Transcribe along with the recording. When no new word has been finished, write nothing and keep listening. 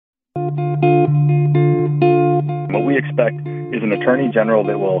What we expect is an attorney general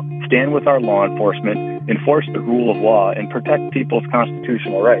that will stand with our law enforcement, enforce the rule of law, and protect people's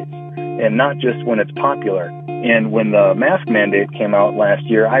constitutional rights, and not just when it's popular. And when the mask mandate came out last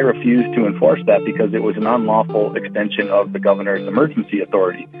year, I refused to enforce that because it was an unlawful extension of the governor's emergency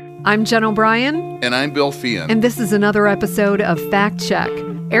authority. I'm Jen O'Brien. And I'm Bill Feehan. And this is another episode of Fact Check.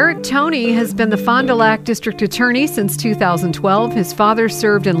 Eric Toney has been the Fond du Lac District Attorney since 2012. His father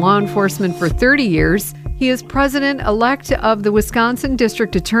served in law enforcement for 30 years. He is president-elect of the Wisconsin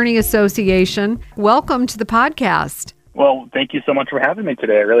District Attorney Association. Welcome to the podcast. Well, thank you so much for having me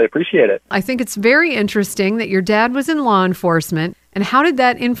today. I really appreciate it. I think it's very interesting that your dad was in law enforcement. And how did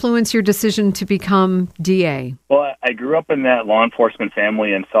that influence your decision to become DA? Well, I grew up in that law enforcement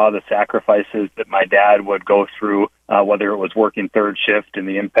family and saw the sacrifices that my dad would go through, whether it was working third shift and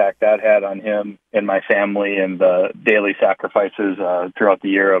the impact that had on him and my family, and the daily sacrifices throughout the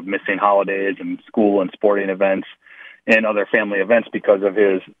year of missing holidays and school and sporting events and other family events because of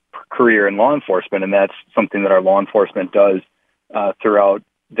his career in law enforcement. And that's something that our law enforcement does throughout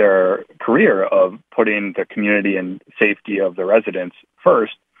their career, of putting the community and safety of the residents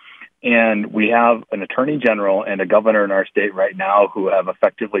first. And we have an attorney general and a governor in our state right now who have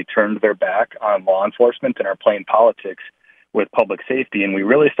effectively turned their back on law enforcement and are playing politics with public safety. And we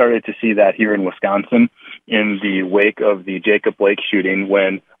really started to see that here in Wisconsin in the wake of the Jacob Blake shooting,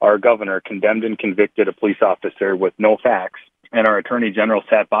 when our governor condemned and convicted a police officer with no facts, and our attorney general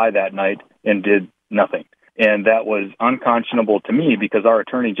sat by that night and did nothing. And that was unconscionable to me because our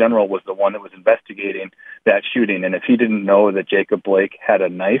attorney general was the one that was investigating that shooting. And if he didn't know that Jacob Blake had a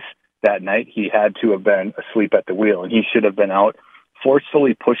knife that night, he had to have been asleep at the wheel. And he should have been out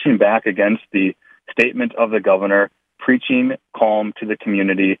forcefully pushing back against the statement of the governor, preaching calm to the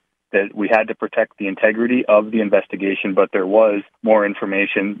community that we had to protect the integrity of the investigation, but there was more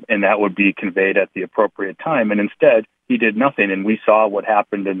information and that would be conveyed at the appropriate time. And instead, he did nothing. And we saw what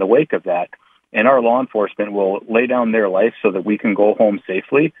happened in the wake of that. And our law enforcement will lay down their life so that we can go home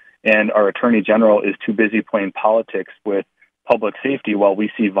safely. And our attorney general is too busy playing politics with public safety while we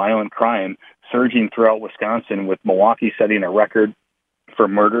see violent crime surging throughout Wisconsin, with Milwaukee setting a record for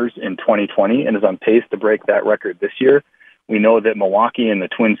murders in 2020 and is on pace to break that record this year. We know that Milwaukee and the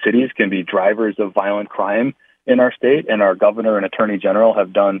Twin Cities can be drivers of violent crime in our state, and our governor and attorney general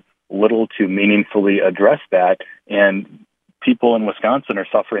have done little to meaningfully address that. And people in Wisconsin are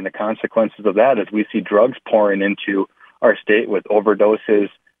suffering the consequences of that as we see drugs pouring into our state, with overdoses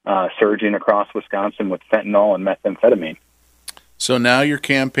surging across Wisconsin with fentanyl and methamphetamine. So now you're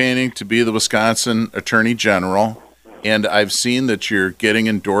campaigning to be the Wisconsin Attorney General, and I've seen that you're getting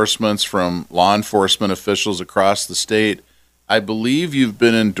endorsements from law enforcement officials across the state. I believe you've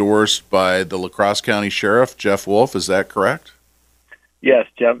been endorsed by the La Crosse County Sheriff, Jeff Wolf. Is that correct? Yes,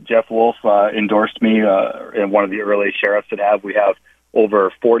 Jeff Wolf endorsed me, and one of the early sheriffs that have. We have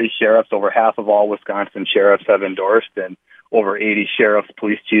over 40 sheriffs, over half of all Wisconsin sheriffs have endorsed, and over 80 sheriffs,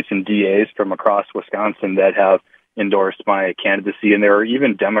 police chiefs, and DAs from across Wisconsin that have endorsed my candidacy. And there are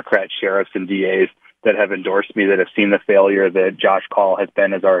even Democrat sheriffs and DAs that have endorsed me, that have seen the failure that Josh Kaul has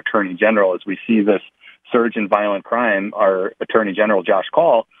been as our attorney general. As we see this surge in violent crime, our attorney general, Josh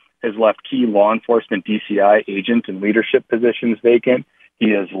Kaul, has left key law enforcement DCI agent and leadership positions vacant. He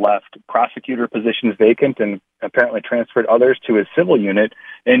has left prosecutor positions vacant and apparently transferred others to his civil unit,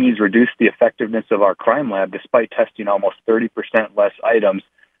 and he's reduced the effectiveness of our crime lab despite testing almost 30% less items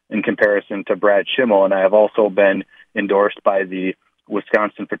in comparison to Brad Schimmel. And I have also been endorsed by the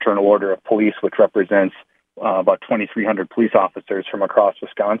Wisconsin Fraternal Order of Police, which represents about 2,300 police officers from across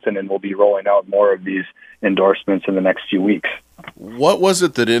Wisconsin, and we'll be rolling out more of these endorsements in the next few weeks. What was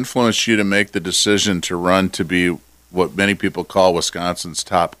it that influenced you to make the decision to run to be what many people call Wisconsin's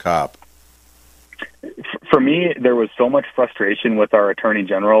top cop? For me, there was so much frustration with our attorney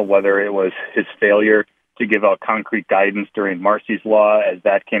general, whether it was his failure to give out concrete guidance during Marsy's Law, as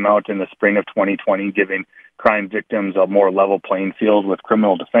that came out in the spring of 2020, giving crime victims a more level playing field with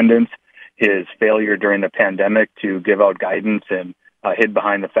criminal defendants, his failure during the pandemic to give out guidance and hid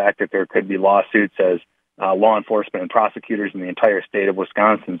behind the fact that there could be lawsuits, as law enforcement and prosecutors in the entire state of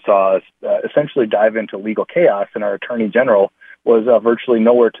Wisconsin saw us essentially dive into legal chaos, and our attorney general was virtually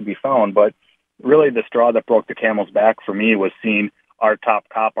nowhere to be found. But really the straw that broke the camel's back for me was seeing our top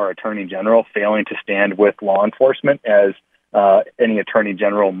cop, our attorney general, failing to stand with law enforcement, as any attorney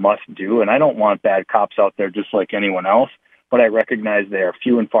general must do. And I don't want bad cops out there just like anyone else, but I recognize they are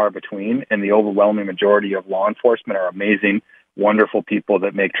few and far between, and the overwhelming majority of law enforcement are amazing, wonderful people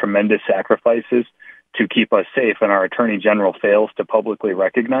that make tremendous sacrifices to keep us safe, and our attorney general fails to publicly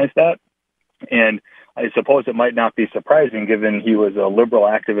recognize that. And I suppose it might not be surprising given he was a liberal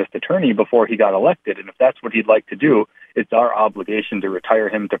activist attorney before he got elected. And if that's what he'd like to do, it's our obligation to retire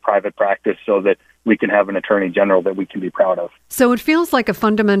him to private practice so that we can have an attorney general that we can be proud of. So it feels like a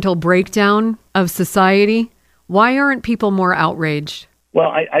fundamental breakdown of society. Why aren't people more outraged? Well,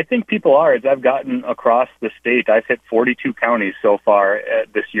 I think people are. As I've gotten across the state, I've hit 42 counties so far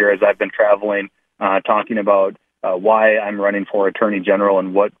this year as I've been traveling, talking about why I'm running for attorney general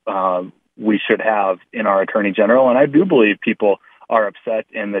and what we should have in our attorney general. And I do believe people are upset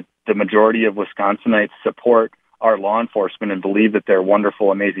and that the majority of Wisconsinites support our law enforcement and believe that they're wonderful,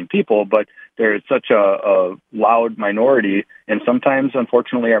 amazing people. But there's such a loud minority, and sometimes,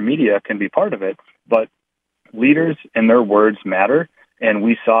 unfortunately, our media can be part of it. But leaders and their words matter. And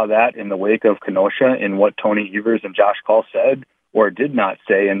we saw that in the wake of Kenosha in what Tony Evers and Josh Kaul said or did not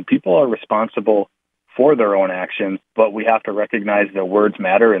say. And people are responsible for their own actions, but we have to recognize that words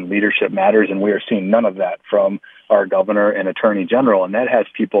matter and leadership matters, and we are seeing none of that from our governor and attorney general, and that has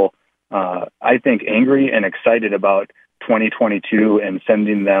people, I think, angry and excited about 2022 and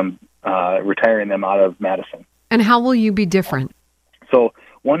sending them, retiring them out of Madison. And how will you be different? So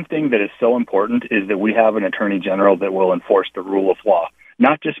one thing that is so important is that we have an attorney general that will enforce the rule of law,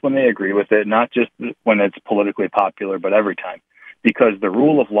 not just when they agree with it, not just when it's politically popular, but every time. Because the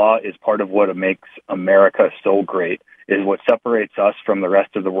rule of law is part of what makes America so great, is what separates us from the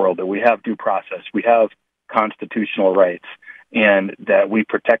rest of the world, that we have due process, we have constitutional rights, and that we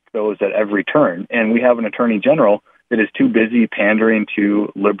protect those at every turn. And we have an attorney general that is too busy pandering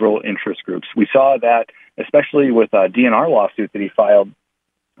to liberal interest groups. We saw that especially with a DNR lawsuit that he filed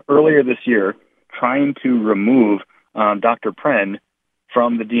earlier this year, trying to remove Dr. Pren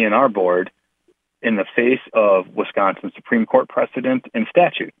from the DNR board in the face of Wisconsin Supreme Court precedent and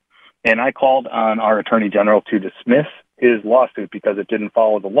statute. And I called on our attorney general to dismiss his lawsuit because it didn't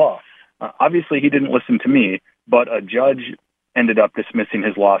follow the law. Obviously, he didn't listen to me, but a judge ended up dismissing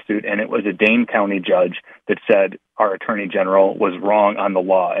his lawsuit, and it was a Dane County judge that said our attorney general was wrong on the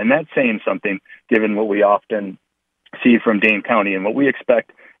law. And that's saying something, given what we often see from Dane County. And what we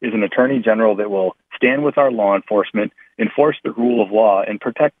expect is an attorney general that will stand with our law enforcement, enforce the rule of law, and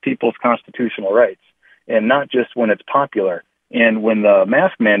protect people's constitutional rights, and not just when it's popular. And when the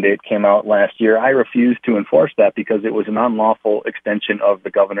mask mandate came out last year, I refused to enforce that because it was an unlawful extension of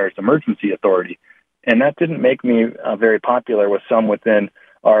the governor's emergency authority. And that didn't make me very popular with some within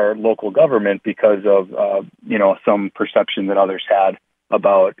our local government because of, some perception that others had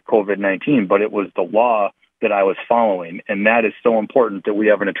about COVID-19. But it was the law that I was following. And that is so important that we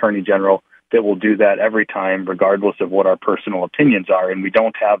have an attorney general that will do that every time, regardless of what our personal opinions are. And we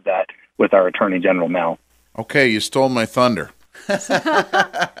don't have that with our attorney general now. Okay, you stole my thunder.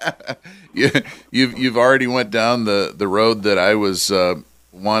 You've already went down the road that I was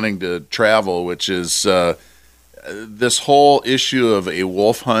wanting to travel, which is this whole issue of a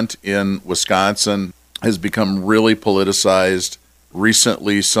wolf hunt in Wisconsin has become really politicized.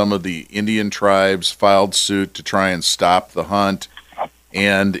 Recently, some of the Indian tribes filed suit to try and stop the hunt.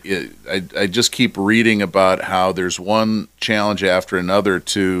 And I just keep reading about how there's one challenge after another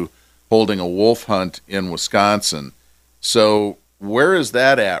to holding a wolf hunt in Wisconsin. So where is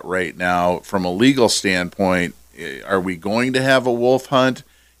that at right now from a legal standpoint? Are we going to have a wolf hunt?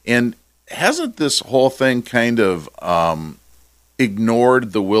 And hasn't this whole thing kind of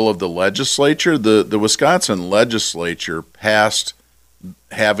ignored the will of the legislature? The Wisconsin legislature passed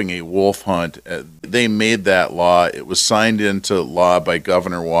having a wolf hunt. They made that law. It was signed into law by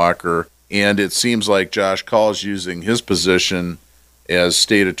Governor Walker, and it seems like Josh Kaul is using his position as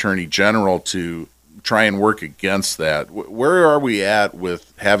state attorney general to try and work against that. Where are we at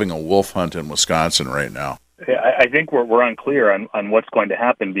with having a wolf hunt in Wisconsin right now? I think we're unclear on what's going to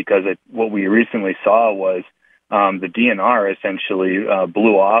happen because what we recently saw was the DNR essentially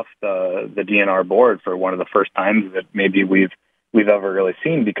blew off the DNR board for one of the first times that maybe we've ever really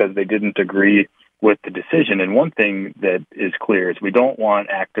seen because they didn't agree with the decision. And one thing that is clear is we don't want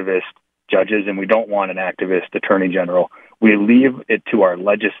activist judges and we don't want an activist attorney general. We leave it to our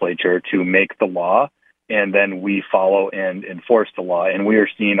legislature to make the law, and then we follow and enforce the law. And we are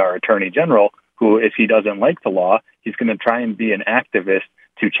seeing our attorney general, who, if he doesn't like the law, he's going to try and be an activist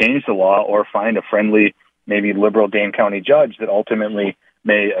to change the law or find a friendly, maybe liberal Dane County judge that ultimately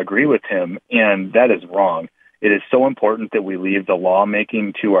may agree with him. And that is wrong. It is so important that we leave the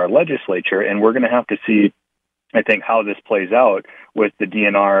lawmaking to our legislature, and we're going to have to see, I think, how this plays out with the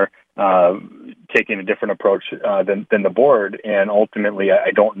DNR taking a different approach than the board. And ultimately,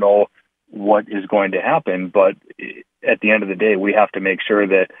 I don't know what is going to happen, but at the end of the day, we have to make sure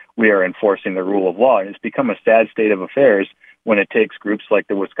that we are enforcing the rule of law. And it's become a sad state of affairs when it takes groups like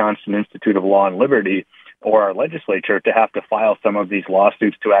the Wisconsin Institute of Law and Liberty or our legislature to have to file some of these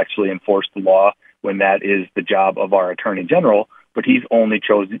lawsuits to actually enforce the law when that is the job of our Attorney General. But he's only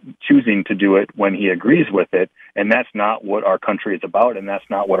choosing to do it when he agrees with it, and that's not what our country is about, and that's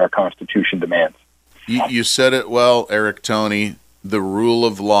not what our Constitution demands. You said it well, Eric Toney. The rule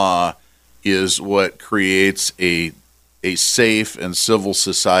of law is what creates a safe and civil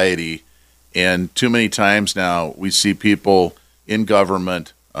society, and too many times now we see people in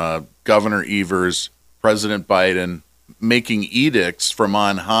government, Governor Evers, President Biden, making edicts from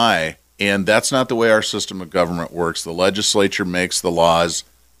on high. And that's not the way our system of government works. The legislature makes the laws.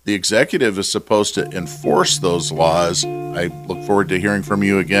 The executive is supposed to enforce those laws. I look forward to hearing from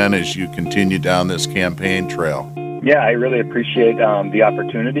you again as you continue down this campaign trail. Yeah, I really appreciate the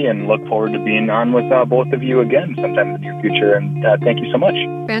opportunity and look forward to being on with both of you again sometime in the near future. And thank you so much.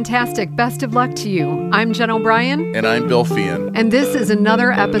 Fantastic. Best of luck to you. I'm Jen O'Brien. And I'm Bill Feehan. And this is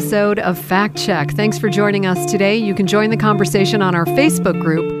another episode of Fact Check. Thanks for joining us today. You can join the conversation on our Facebook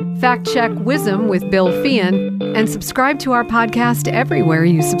group, Fact Check Wisdom with Bill Feehan, and subscribe to our podcast everywhere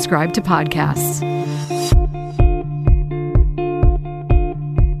you subscribe to podcasts.